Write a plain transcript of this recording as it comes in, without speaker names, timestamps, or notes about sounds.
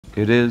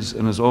It is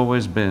and has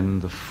always been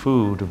the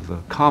food of the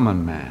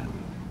common man.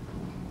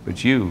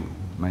 But you,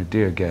 my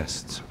dear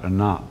guests, are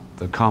not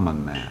the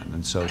common man,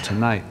 and so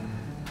tonight,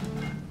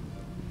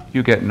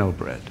 you get no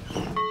bread.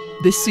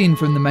 This scene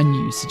from the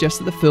menu suggests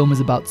that the film is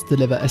about to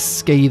deliver a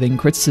scathing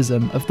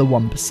criticism of the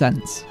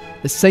 1%.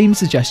 The same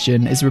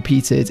suggestion is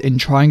repeated in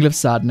Triangle of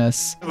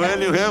Sadness,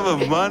 When you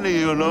have money,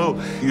 you know,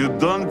 you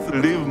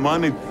don't leave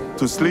money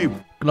to sleep.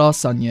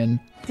 Glass Onion,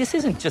 This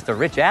isn't just a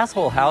rich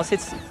asshole house,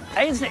 it's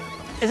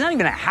not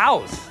even a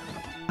house.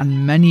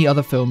 and many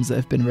other films that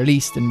have been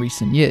released in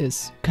recent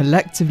years.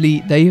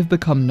 Collectively, they have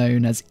become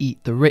known as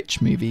Eat the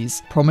Rich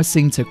movies,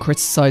 promising to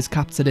criticise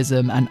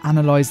capitalism and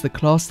analyse the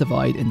class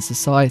divide in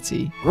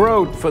society.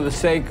 Growth for the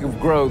sake of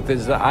growth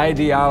is the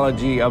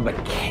ideology of a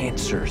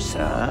cancer,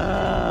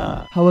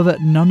 sir. However,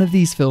 none of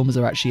these films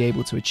are actually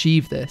able to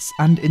achieve this,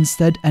 and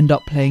instead end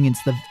up playing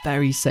into the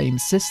very same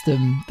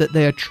system that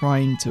they are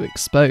trying to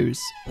expose.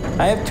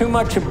 I have too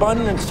much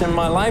abundance in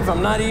my life.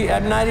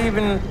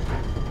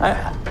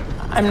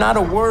 I'm not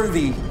a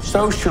worthy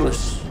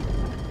socialist.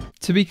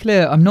 To be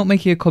clear, I'm not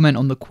making a comment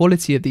on the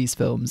quality of these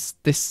films.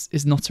 This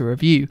is not a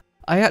review.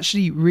 I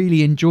actually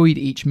really enjoyed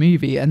each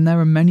movie, and there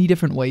are many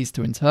different ways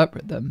to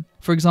interpret them.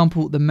 For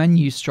example, The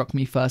Menu struck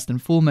me first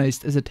and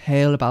foremost as a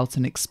tale about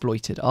an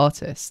exploited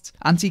artist.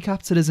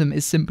 Anti-capitalism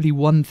is simply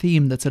one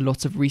theme that a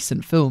lot of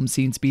recent films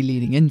seem to be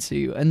leaning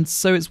into, and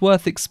so it's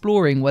worth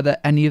exploring whether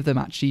any of them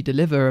actually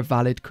deliver a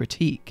valid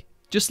critique.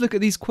 Just look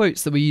at these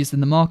quotes that were used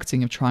in the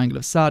marketing of Triangle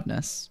of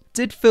Sadness.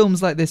 Did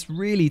films like this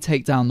really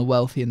take down the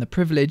wealthy and the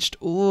privileged,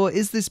 or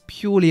is this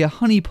purely a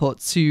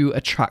honeypot to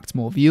attract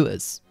more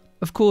viewers?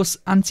 Of course,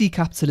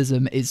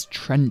 anti-capitalism is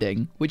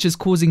trending, which is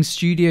causing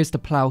studios to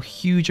plough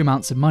huge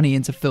amounts of money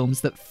into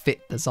films that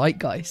fit the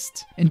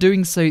zeitgeist. In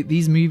doing so,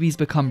 these movies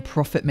become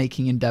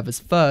profit-making endeavours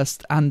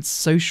first and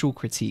social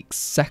critiques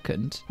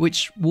second,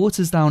 which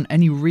waters down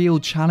any real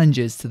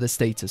challenges to the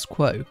status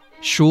quo.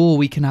 Sure,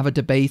 we can have a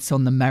debate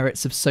on the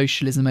merits of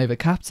socialism over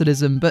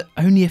capitalism, but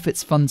only if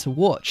it's fun to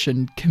watch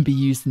and can be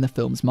used in the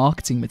film's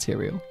marketing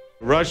material.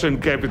 Russian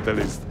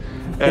capitalist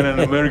and an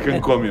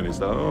American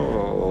communist.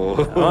 Oh.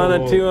 On a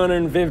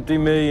 $250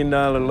 million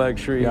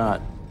luxury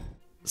yacht.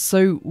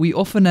 So we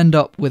often end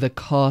up with a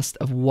cast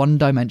of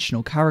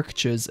one-dimensional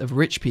caricatures of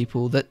rich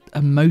people that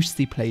are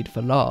mostly played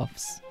for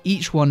laughs,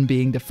 each one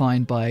being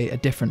defined by a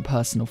different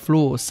personal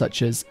flaw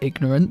such as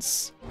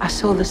ignorance, I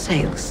saw the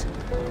sails.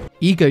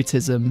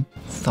 egotism,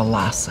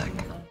 Thalassic.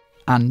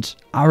 and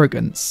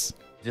arrogance.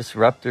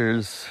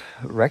 Disruptors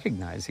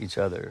recognize each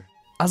other.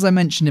 As I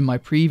mentioned in my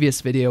previous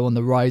video on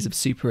the rise of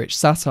super-rich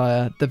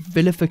satire, the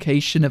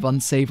vilification of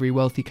unsavoury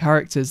wealthy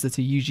characters that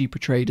are usually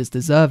portrayed as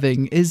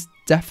deserving is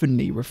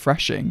definitely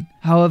refreshing.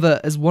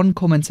 However, as one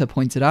commenter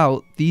pointed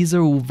out, these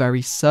are all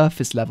very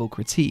surface-level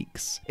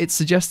critiques. It's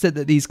suggested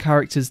that these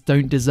characters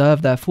don't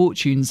deserve their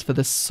fortunes for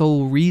the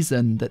sole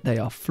reason that they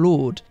are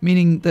flawed,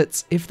 meaning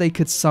that if they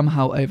could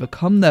somehow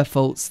overcome their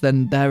faults,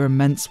 then their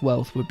immense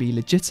wealth would be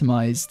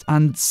legitimised,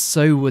 and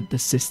so would the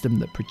system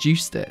that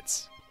produced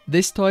it.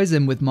 This ties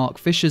in with Mark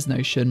Fisher's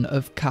notion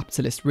of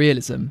capitalist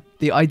realism,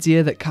 the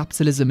idea that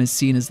capitalism is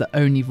seen as the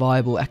only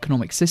viable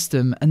economic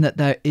system and that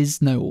there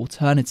is no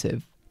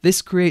alternative.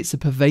 This creates a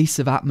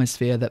pervasive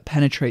atmosphere that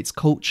penetrates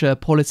culture,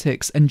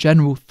 politics, and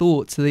general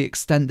thought to the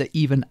extent that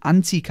even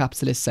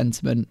anti-capitalist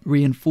sentiment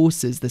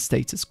reinforces the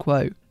status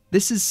quo.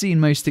 This is seen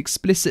most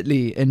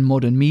explicitly in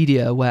modern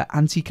media, where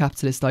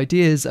anti-capitalist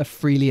ideas are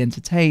freely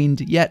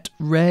entertained, yet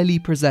rarely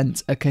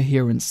present a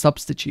coherent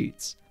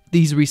substitute.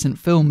 These recent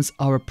films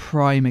are a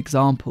prime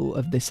example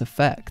of this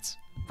effect.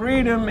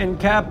 Freedom in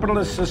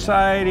capitalist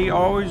society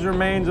always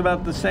remains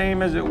about the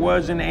same as it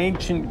was in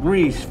ancient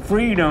Greece.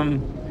 Freedom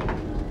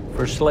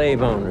for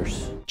slave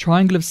owners.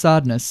 Triangle of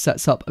Sadness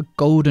sets up a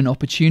golden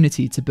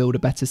opportunity to build a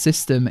better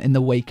system in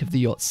the wake of the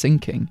yacht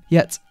sinking,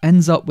 yet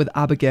ends up with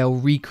Abigail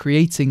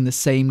recreating the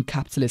same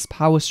capitalist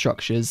power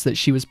structures that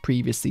she was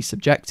previously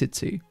subjected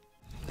to.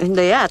 In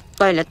the yacht,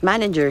 toilet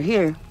manager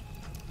here.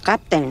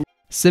 Captain.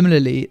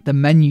 Similarly, The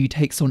Menu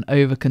takes on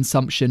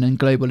overconsumption and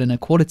global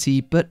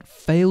inequality, but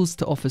fails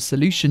to offer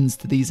solutions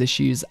to these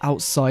issues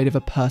outside of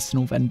a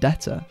personal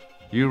vendetta.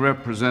 You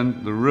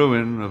represent the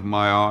ruin of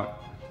my art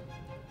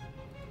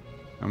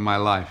and my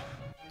life.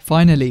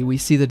 Finally, we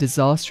see the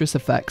disastrous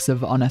effects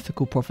of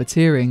unethical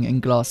profiteering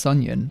in Glass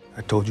Onion.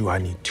 I told you I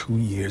need 2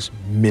 years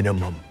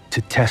minimum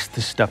to test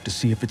this stuff to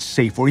see if it's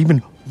safe or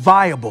even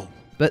viable.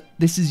 But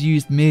this is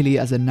used merely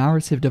as a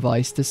narrative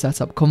device to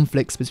set up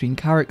conflicts between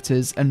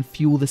characters and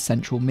fuel the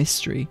central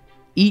mystery.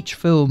 Each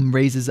film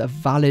raises a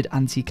valid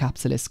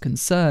anti-capitalist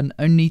concern,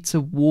 only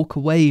to walk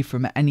away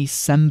from any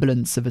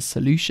semblance of a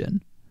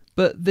solution.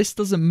 But this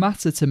doesn't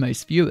matter to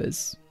most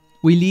viewers.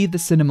 We leave the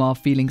cinema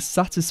feeling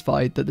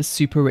satisfied that the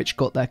super rich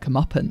got their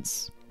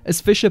comeuppance. As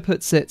Fisher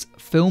puts it,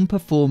 film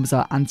performs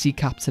our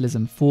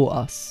anti-capitalism for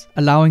us,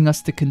 allowing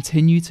us to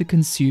continue to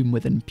consume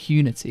with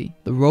impunity.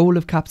 The role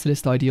of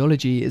capitalist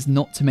ideology is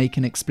not to make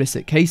an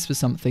explicit case for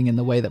something in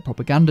the way that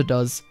propaganda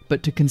does,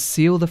 but to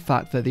conceal the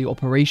fact that the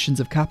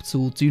operations of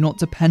capital do not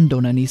depend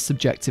on any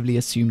subjectively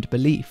assumed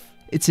belief.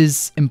 It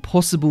is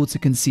impossible to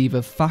conceive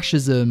of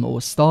fascism or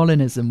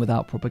Stalinism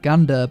without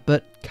propaganda,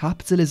 but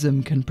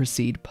capitalism can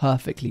proceed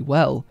perfectly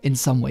well, in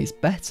some ways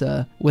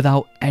better,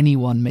 without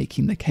anyone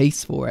making the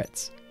case for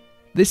it.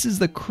 This is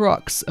the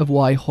crux of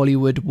why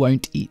Hollywood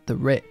won't eat the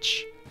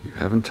rich. You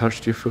haven't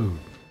touched your food.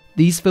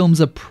 These films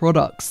are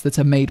products that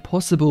are made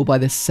possible by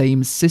the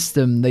same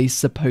system they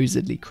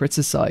supposedly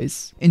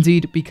criticise.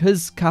 Indeed,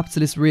 because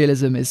capitalist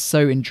realism is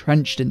so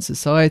entrenched in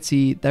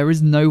society, there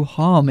is no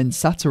harm in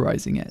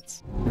satirising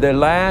it. The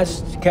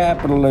last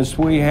capitalist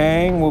we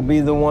hang will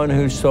be the one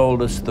who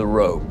sold us the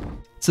rope.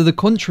 To the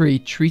contrary,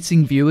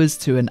 treating viewers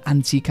to an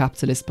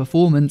anti-capitalist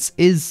performance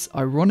is,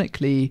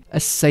 ironically, a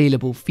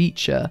saleable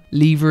feature,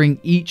 levering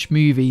each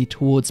movie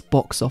towards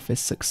box office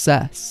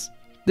success.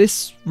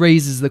 This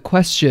raises the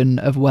question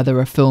of whether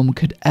a film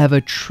could ever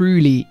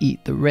truly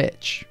eat the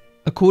rich.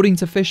 According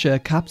to Fisher,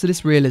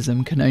 capitalist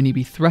realism can only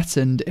be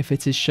threatened if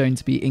it is shown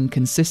to be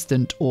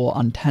inconsistent or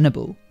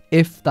untenable.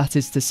 If, that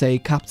is to say,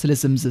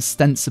 capitalism's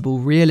ostensible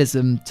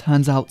realism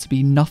turns out to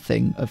be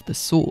nothing of the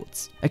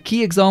sort. A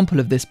key example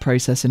of this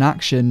process in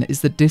action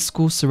is the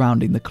discourse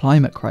surrounding the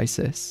climate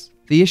crisis.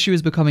 The issue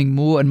is becoming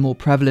more and more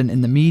prevalent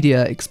in the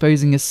media,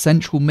 exposing a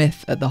central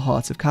myth at the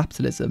heart of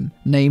capitalism,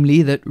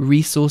 namely that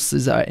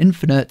resources are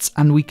infinite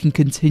and we can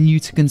continue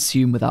to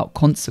consume without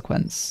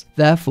consequence.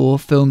 Therefore,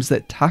 films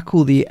that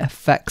tackle the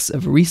effects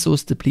of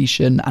resource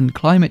depletion and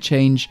climate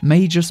change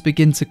may just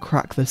begin to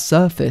crack the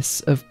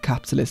surface of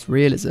capitalist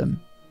realism.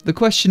 The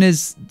question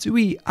is, do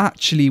we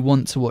actually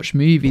want to watch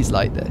movies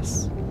like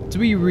this? Do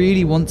we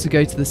really want to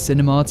go to the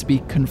cinema to be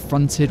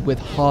confronted with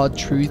hard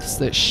truths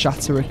that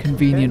shatter a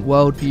convenient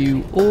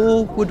worldview,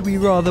 or would we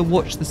rather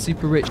watch the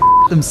super rich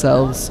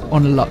themselves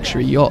on a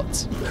luxury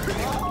yacht?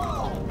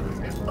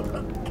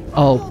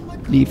 I'll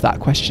leave that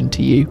question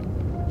to you.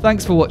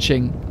 Thanks for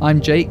watching.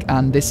 I'm Jake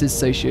and this is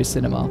Socio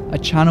Cinema, a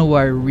channel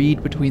where I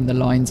read between the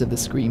lines of the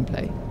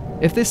screenplay.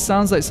 If this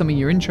sounds like something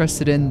you're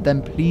interested in,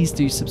 then please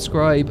do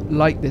subscribe,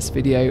 like this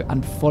video,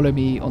 and follow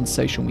me on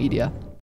social media.